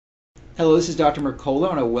Hello, this is Dr.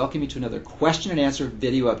 Mercola, and I welcome you to another question and answer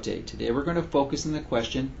video update. Today we're going to focus on the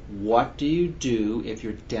question, what do you do if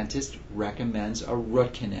your dentist recommends a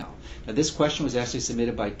root canal? Now, this question was actually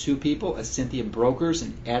submitted by two people, a Cynthia Brokers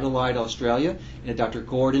in Adelaide, Australia, and a Dr.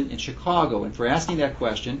 Gordon in Chicago. And for asking that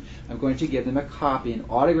question, I'm going to give them a copy, an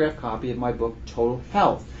autographed copy of my book, Total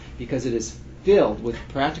Health, because it is filled with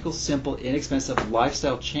practical, simple, inexpensive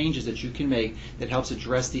lifestyle changes that you can make that helps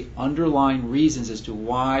address the underlying reasons as to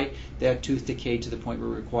why that tooth decayed to the point where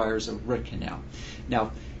it requires a root canal.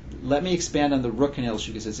 Now, let me expand on the root canal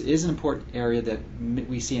issue, because this is an important area that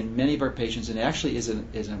we see in many of our patients, and actually is an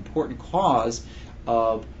important cause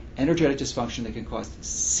of energetic dysfunction that can cause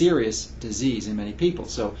serious disease in many people.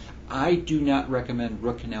 So I do not recommend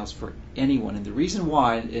root canals for anyone, and the reason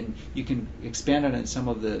why, and you can expand on it in some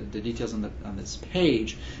of the details on this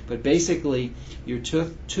page, but basically your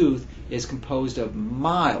tooth is composed of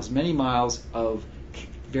many miles of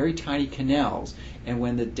very tiny canals, and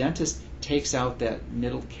when the dentist takes out that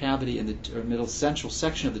middle cavity or middle central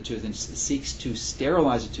section of the tooth and seeks to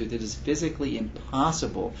sterilize the tooth, it is physically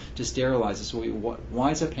impossible to sterilize it. So what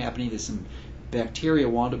winds up happening is some bacteria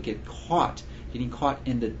wound up getting caught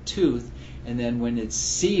in the tooth, and then when it's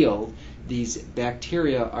sealed, these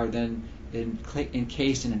bacteria are then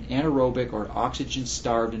encased in an anaerobic or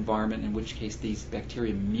oxygen-starved environment, in which case these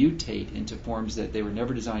bacteria mutate into forms that they were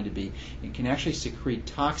never designed to be, and can actually secrete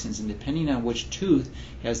toxins, and depending on which tooth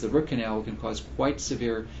has the root canal, it can cause quite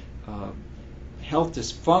severe health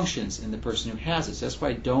dysfunctions in the person who has it. So that's why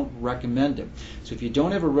I don't recommend them. So if you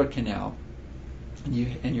don't have a root canal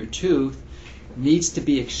and your tooth needs to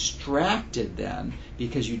be extracted then,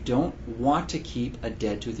 because you don't want to keep a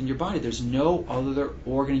dead tooth in your body. There's no other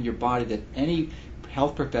organ in your body that any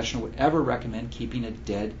health professional would ever recommend keeping a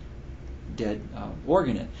dead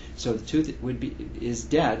organ in. So the tooth is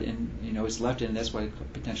dead, and is left in, and that's why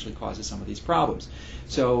it potentially causes some of these problems.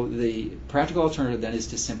 So the practical alternative then is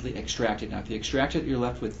to simply extract it. Now, if you extract it, you're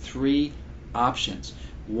left with three options.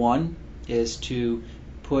 One is to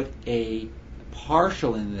put a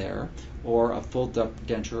partial in there, or a full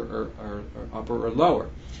denture, or upper or lower.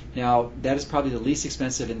 Now, that is probably the least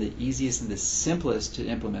expensive and the easiest and the simplest to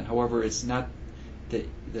implement. However, it's not the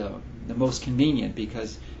most convenient,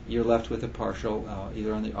 because you're left with a partial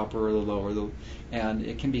either on the upper or the lower, and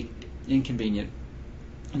it can be inconvenient.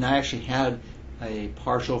 And I actually had a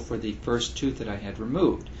partial for the first tooth that I had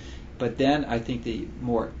removed. But then I think the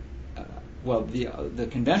more the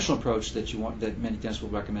conventional approach that many dentists will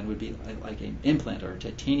recommend would be like an implant, or a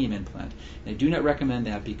titanium implant. And I do not recommend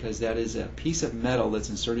that, because that is a piece of metal that's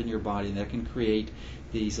inserted in your body, and that can create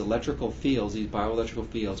these electrical fields, these bioelectrical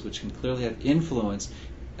fields, which can clearly have influence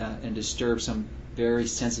and disturb some very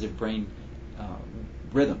sensitive brain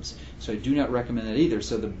rhythms. So I do not recommend that either.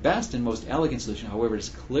 So the best and most elegant solution, however, is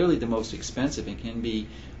clearly the most expensive and can be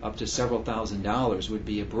up to several $1,000s, would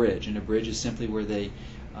be a bridge. And a bridge is simply where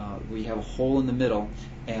we have a hole in the middle,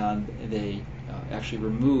 and they actually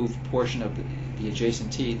remove a portion of the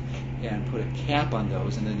adjacent teeth and put a cap on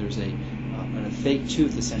those, and then there's a fake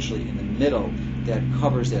tooth essentially in the middle that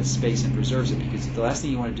covers that space and preserves it, because the last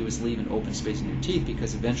thing you want to do is leave an open space in your teeth,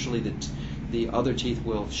 because eventually the other teeth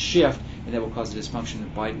will shift, and that will cause a dysfunction in the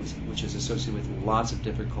bite, which is associated with lots of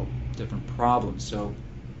different problems. So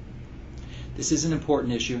this is an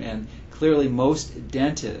important issue, and clearly most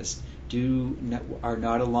dentists are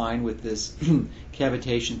not aligned with this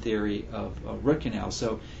cavitation theory of root canal.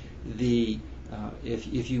 So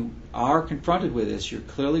if you are confronted with this, you're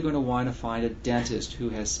clearly going to want to find a dentist who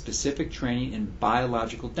has specific training in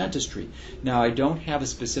biological dentistry. Now, I don't have a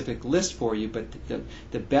specific list for you, but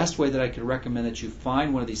the best way that I could recommend that you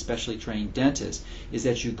find one of these specially trained dentists is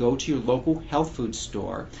that you go to your local health food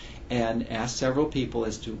store and ask several people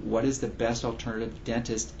as to what is the best alternative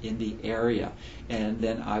dentist in the area. And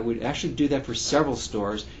then I would actually do that for several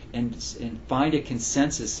stores and find a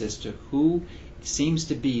consensus as to who seems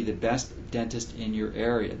to be the best dentist in your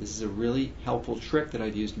area. This is a really helpful trick that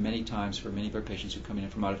I've used many times for many of our patients who come in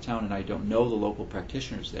from out of town, and I don't know the local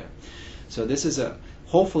practitioners there. So this is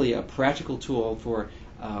hopefully a practical tool for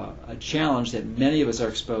a challenge that many of us are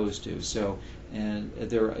exposed to. So, and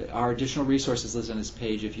there are additional resources listed on this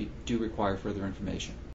page if you do require further information.